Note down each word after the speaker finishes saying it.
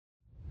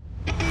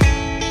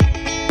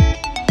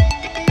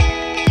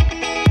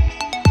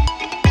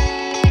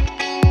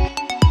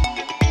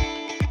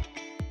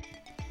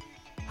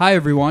Hi,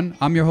 everyone.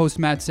 I'm your host,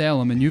 Matt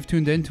Salem, and you've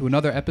tuned in to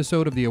another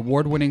episode of the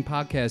award-winning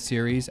podcast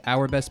series,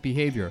 Our Best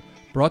Behavior,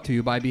 brought to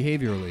you by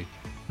Behaviorally.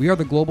 We are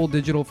the global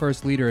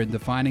digital-first leader in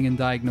defining and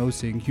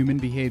diagnosing human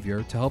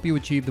behavior to help you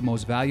achieve the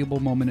most valuable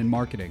moment in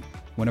marketing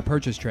when a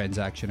purchase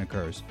transaction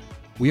occurs.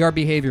 We are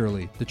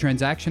Behaviorally, the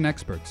transaction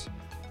experts.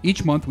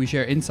 Each month, we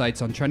share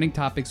insights on trending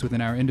topics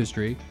within our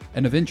industry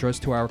and of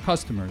interest to our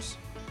customers.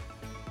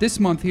 This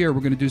month here,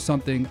 we're going to do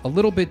something a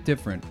little bit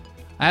different.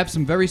 I have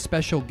some very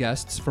special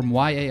guests from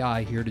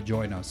YAI here to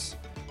join us.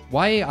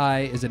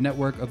 YAI is a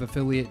network of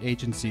affiliate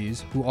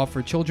agencies who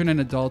offer children and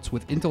adults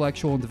with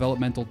intellectual and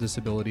developmental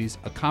disabilities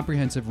a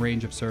comprehensive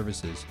range of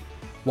services.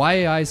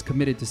 YAI is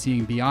committed to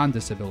seeing beyond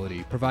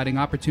disability, providing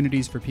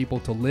opportunities for people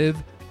to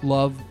live,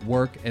 love,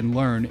 work, and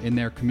learn in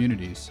their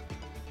communities.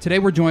 Today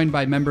we're joined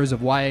by members of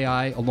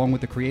YAI along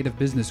with the Creative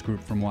Business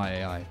Group from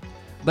YAI.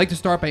 I'd like to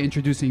start by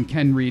introducing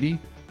Ken Reedy,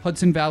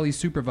 Hudson Valley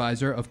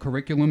Supervisor of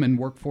Curriculum and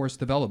Workforce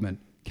Development.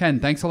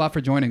 Ken, thanks a lot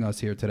for joining us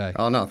here today.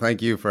 Oh, no,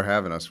 thank you for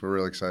having us. We're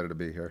really excited to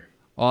be here.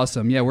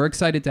 Awesome. Yeah, we're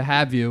excited to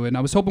have you. And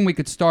I was hoping we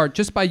could start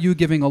just by you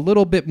giving a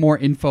little bit more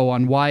info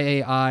on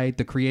YAI,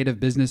 the Creative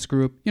Business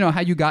Group,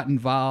 how you got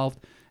involved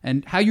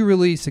and how you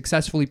really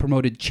successfully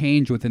promoted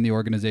change within the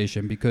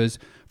organization. Because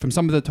from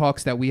some of the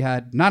talks that we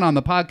had, not on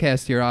the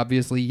podcast here,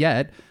 obviously,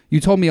 yet, you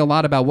told me a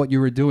lot about what you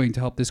were doing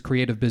to help this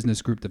Creative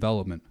Business Group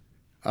development.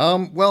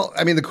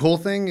 The cool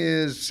thing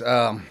is...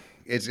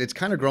 It's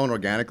kind of grown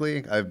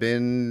organically. I've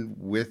been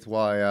with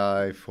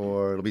YI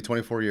it'll be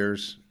 24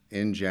 years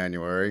in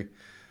January.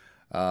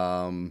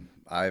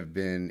 I've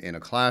been in a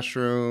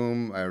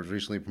classroom. I was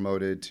recently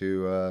promoted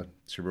to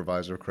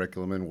Supervisor of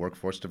Curriculum and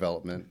Workforce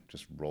Development,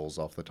 just rolls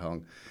off the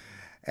tongue.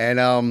 And,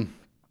 I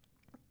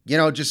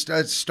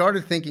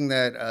started thinking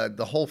that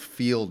the whole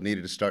field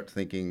needed to start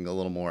thinking a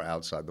little more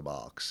outside the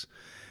box.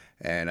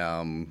 And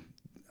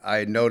I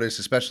had noticed,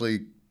 especially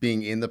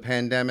being in the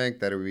pandemic,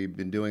 that we've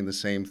been doing the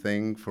same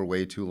thing for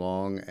way too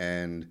long,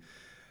 and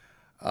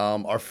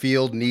our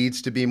field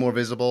needs to be more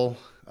visible.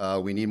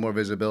 We need more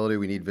visibility.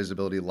 We need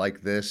visibility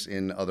like this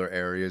in other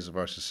areas of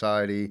our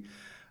society.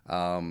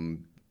 Shout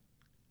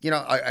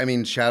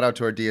out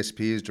to our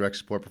DSPs, direct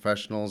support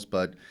professionals,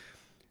 but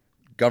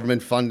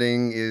government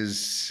funding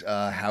is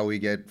how we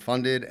get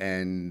funded,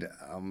 and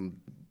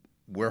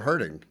we're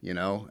hurting,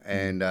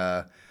 and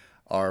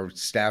our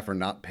staff are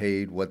not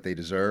paid what they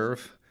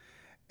deserve.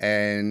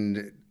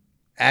 And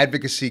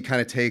advocacy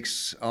kind of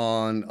takes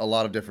on a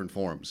lot of different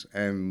forms.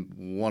 And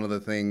one of the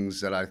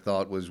things that I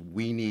thought was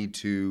we need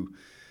to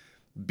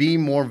be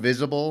more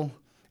visible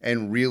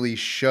and really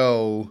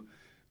show,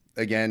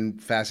 again,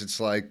 facets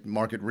like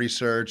market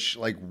research,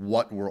 like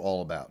what we're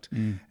all about.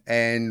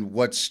 And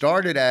what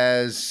started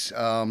as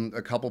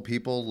a couple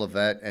people,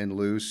 Lavette and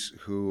Luce,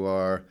 who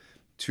are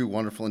two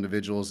wonderful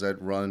individuals that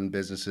run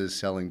businesses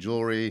selling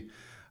jewelry.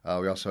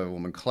 We also have a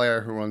woman,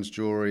 Claire, who runs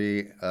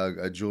jewelry,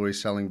 a jewelry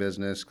selling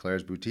business,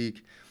 Claire's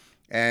Boutique.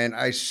 And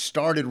I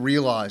started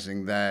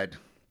realizing that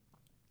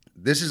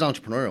this is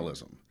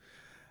entrepreneurialism.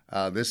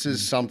 This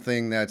is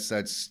something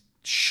that's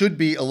should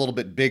be a little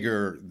bit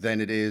bigger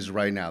than it is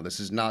right now. This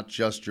is not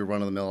just your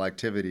run-of-the-mill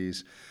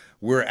activities.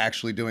 We're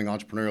actually doing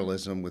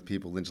entrepreneurialism with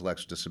people with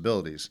intellectual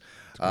disabilities,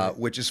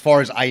 which, as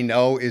far as I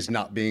know, is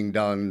not being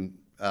done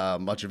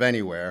much of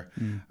anywhere.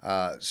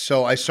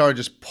 So I started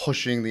just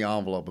pushing the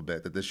envelope a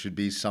bit, that this should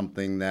be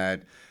something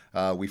that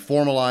we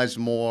formalized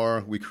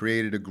more. We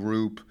created a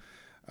group.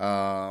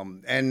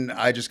 And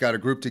I just got a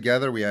group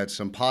together. We had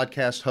some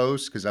podcast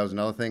hosts, because that was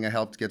another thing I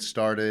helped get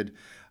started.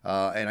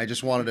 And I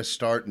just wanted to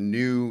start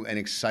new and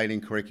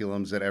exciting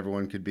curriculums that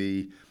everyone could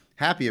be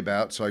happy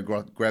about. So I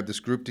grabbed this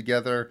group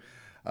together.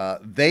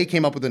 They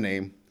came up with a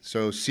name.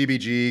 So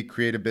CBG,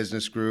 Creative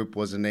Business Group,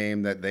 was a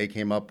name that they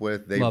came up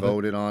with. They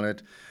voted on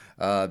it.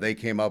 They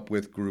came up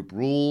with group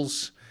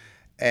rules,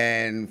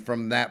 and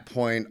from that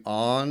point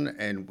on,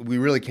 and we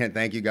really can't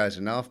thank you guys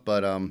enough,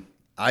 but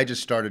I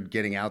just started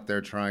getting out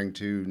there trying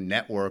to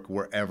network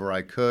wherever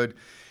I could.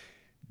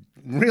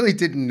 Really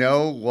didn't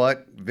know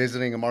what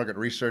visiting a market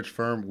research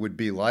firm would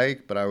be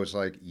like, but I was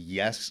like,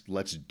 yes,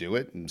 let's do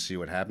it and see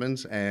what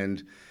happens,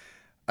 and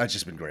it's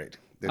just been great.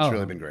 It's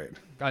really been great.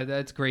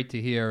 That's great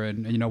to hear,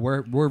 and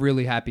we're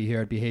really happy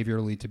here at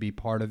Behaviorally to be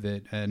part of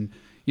it. And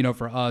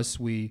for us,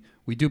 we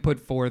do put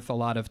forth a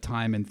lot of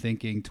time and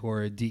thinking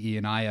toward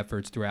DE&I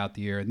efforts throughout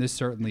the year, and this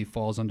certainly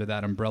falls under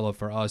that umbrella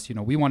for us.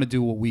 We want to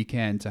do what we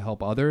can to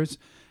help others,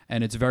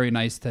 and it's very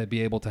nice to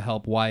be able to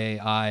help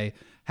YAI,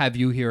 have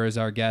you here as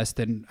our guest,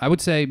 and I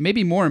would say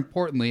maybe more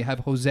importantly, have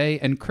Jose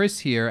and Chris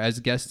here as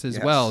guests as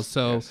well.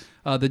 So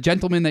the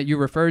gentlemen that you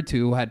referred to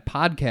who had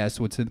podcasts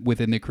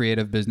within the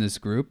Creative Business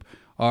Group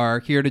are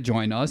here to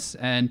join us.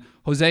 And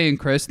Jose and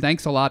Chris,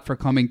 thanks a lot for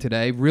coming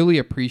today. Really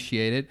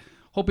appreciate it.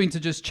 Hoping to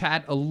just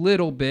chat a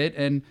little bit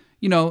and,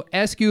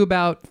 ask you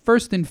about,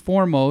 first and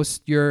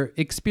foremost, your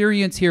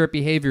experience here at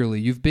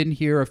Behaviorally. You've been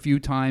here a few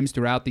times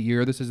throughout the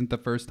year. This isn't the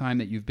first time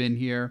that you've been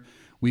here.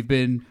 We've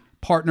been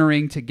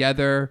partnering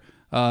together.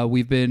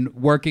 We've been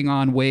working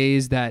on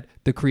ways that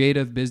the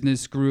Creative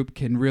Business Group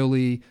can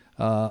really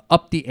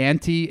up the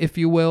ante, if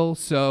you will.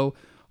 So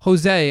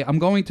Jose, I'm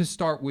going to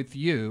start with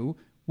you.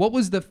 What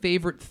was the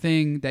favorite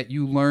thing that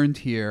you learned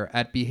here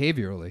at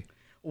Behaviorally?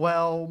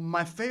 Well,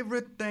 my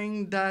favorite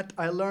thing that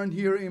I learned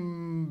here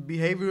in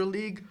Behavior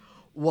League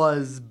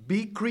was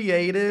be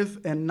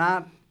creative and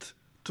not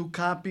to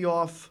copy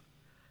off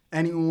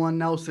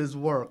anyone else's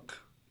work.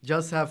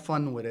 Just have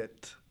fun with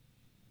it.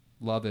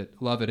 Love it.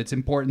 Love it. It's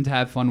important to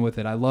have fun with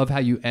it. I love how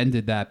you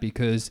ended that,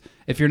 because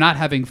if you're not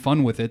having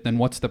fun with it, then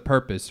what's the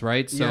purpose,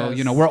 right? So, Yes.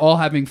 you know, we're all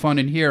having fun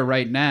in here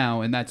right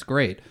now, and that's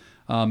great.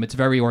 It's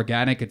very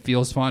organic. It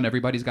feels fun.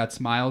 Everybody's got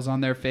smiles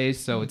on their face,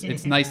 so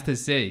it's nice to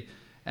see.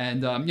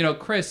 And, you know,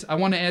 Chris, I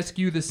want to ask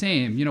you the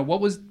same. You know,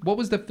 what was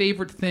the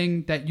favorite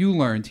thing that you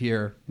learned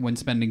here when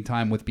spending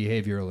time with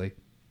Behaviorally?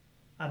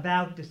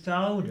 About the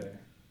soda.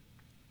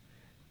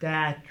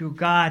 That you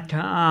got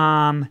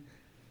to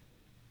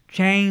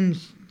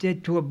change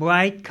it to a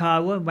bright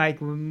color. Like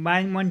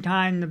one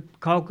time the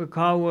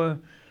Coca-Cola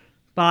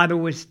bottle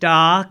was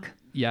dark.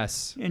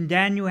 Yes. And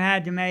then you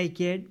had to make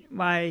it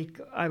like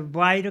a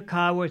brighter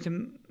color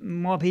so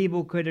more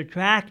people could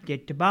attract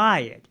it to buy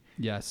it.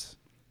 Yes.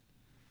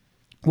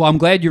 Well, I'm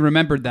glad you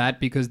remembered that,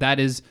 because that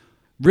is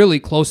really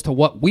close to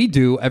what we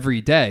do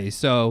every day.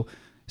 So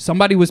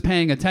somebody was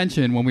paying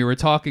attention when we were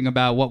talking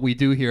about what we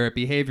do here at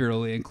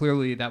Behaviorally, and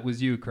clearly that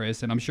was you,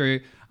 Chris, and I'm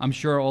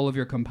sure all of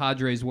your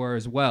compadres were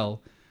as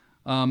well.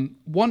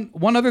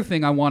 One other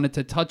thing I wanted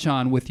to touch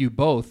on with you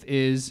both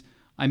is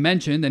I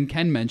mentioned, and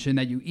Ken mentioned,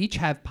 that you each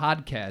have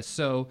podcasts.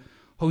 So,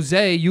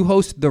 Jose, you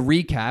host The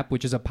Recap,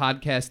 which is a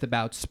podcast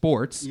about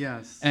sports.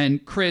 Yes.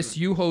 And Chris,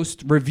 you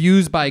host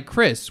Reviews by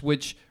Chris,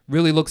 which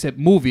really looks at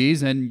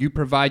movies, and you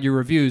provide your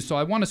reviews. So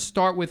I want to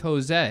start with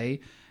Jose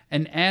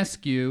and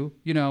ask you,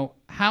 you know,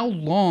 how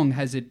long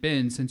has it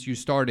been since you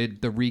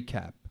started The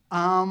Recap?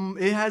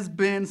 It has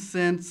been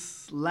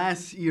since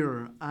last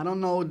year. I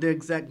don't know the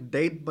exact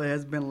date, but it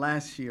has been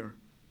last year.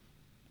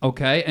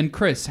 Okay. And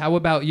Chris, how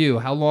about you?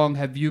 How long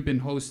have you been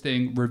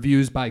hosting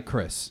Reviews by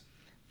Chris?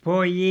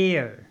 For a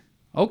year.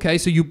 Okay,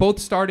 so you both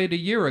started a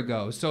year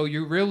ago. So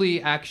you're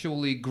really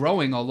actually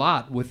growing a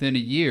lot within a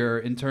year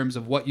in terms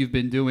of what you've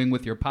been doing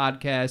with your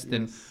podcast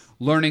and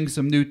learning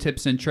some new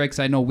tips and tricks.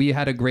 I know we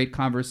had a great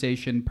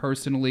conversation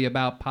personally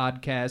about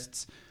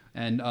podcasts,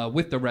 and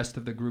with the rest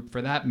of the group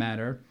for that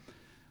matter.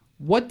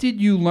 What did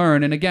you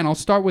learn? And again, I'll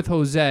start with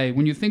Jose.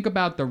 When you think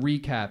about The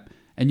Recap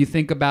and you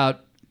think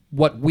about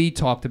what we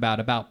talked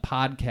about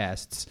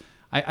podcasts,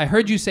 I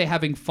heard you say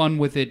having fun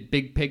with it,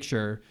 big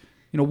picture.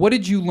 You know, what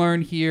did you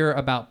learn here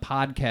about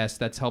podcasts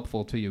that's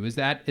helpful to you? Is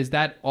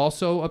that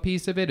also a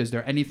piece of it? Is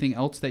there anything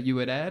else that you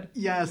would add?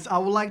 Yes, I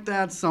would like to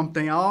add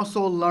something. I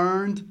also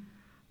learned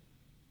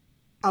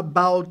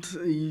about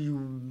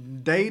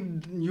you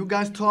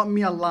guys taught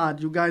me a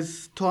lot. You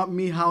guys taught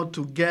me how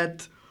to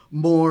get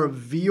more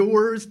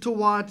viewers to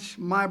watch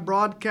my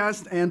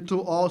broadcast and to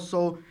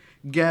also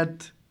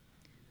get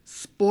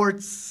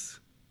sports,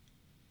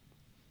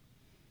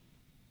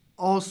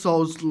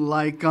 also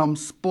like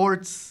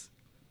sports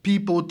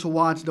people to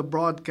watch the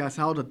broadcast,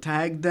 how to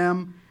tag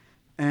them,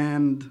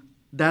 and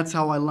that's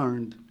how I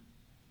learned.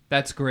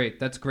 That's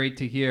great. That's great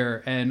to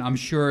hear. And I'm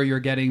sure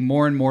you're getting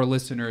more and more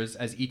listeners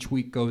as each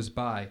week goes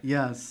by.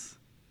 Yes.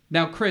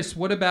 Now, Chris,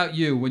 what about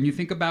you? When you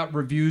think about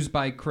Reviews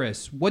by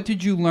Chris, what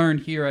did you learn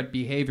here at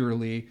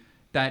Behaviorally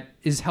that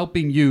is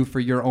helping you for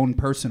your own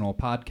personal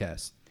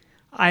podcast?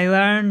 I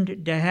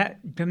learned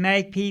to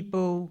make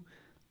people,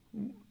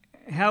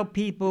 help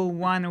people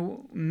want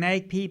to,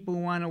 make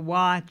people want to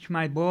watch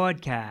my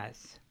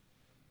broadcasts.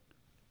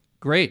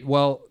 Great.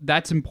 Well,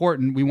 that's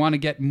important. We want to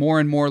get more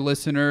and more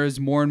listeners,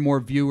 more and more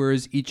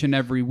viewers each and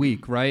every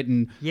week, right?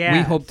 And yes.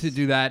 we hope to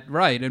do that,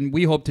 right? And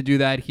we hope to do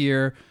that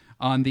here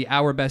on the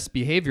Our Best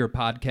Behavior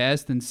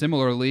podcast. And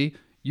similarly,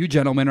 you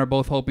gentlemen are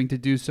both hoping to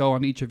do so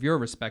on each of your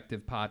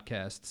respective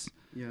podcasts.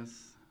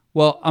 Yes.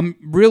 Well, I'm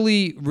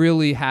really,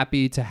 really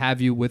happy to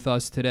have you with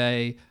us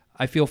today.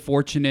 I feel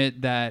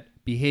fortunate that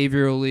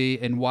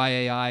Behaviorally and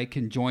YAI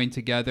can join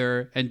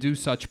together and do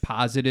such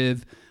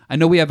positive. I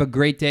know we have a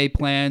great day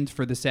planned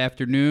for this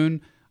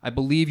afternoon. I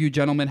believe you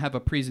gentlemen have a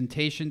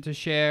presentation to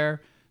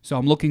share, so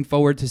I'm looking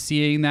forward to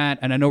seeing that.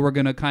 And I know we're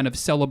going to kind of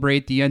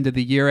celebrate the end of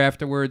the year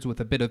afterwards with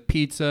a bit of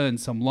pizza and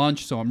some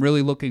lunch, so I'm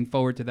really looking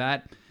forward to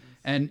that.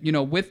 And, you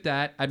know, with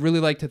that, I'd really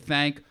like to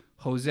thank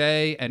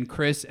Jose and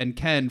Chris and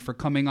Ken for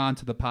coming on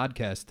to the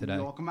podcast today.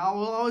 You're welcome. I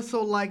would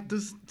also like to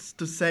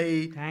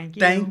say Thank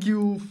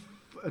you.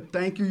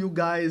 Thank you, you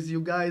guys. You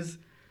guys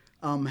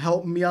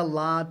helped me a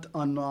lot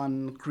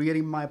on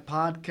creating my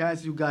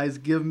podcast. You guys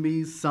give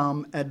me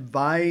some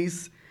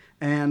advice,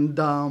 and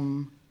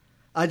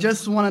I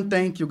just want to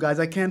thank you guys.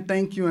 I can't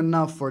thank you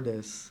enough for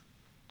this.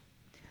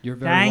 You're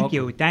very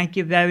welcome. Thank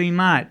you very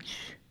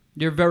much.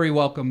 You're very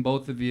welcome,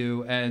 both of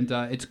you, and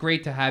it's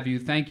great to have you.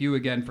 Thank you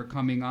again for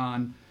coming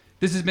on.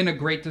 This has been a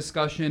great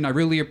discussion. I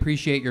really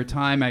appreciate your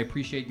time. I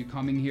appreciate you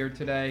coming here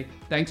today.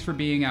 Thanks for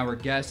being our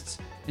guests.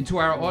 And to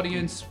our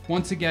audience,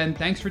 once again,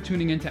 thanks for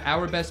tuning in to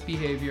Our Best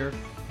Behavior,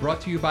 brought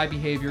to you by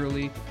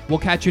Behaviorally. We'll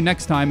catch you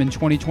next time in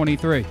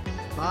 2023. Bye.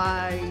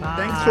 Bye.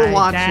 Thanks for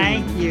watching.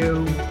 Thank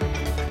you.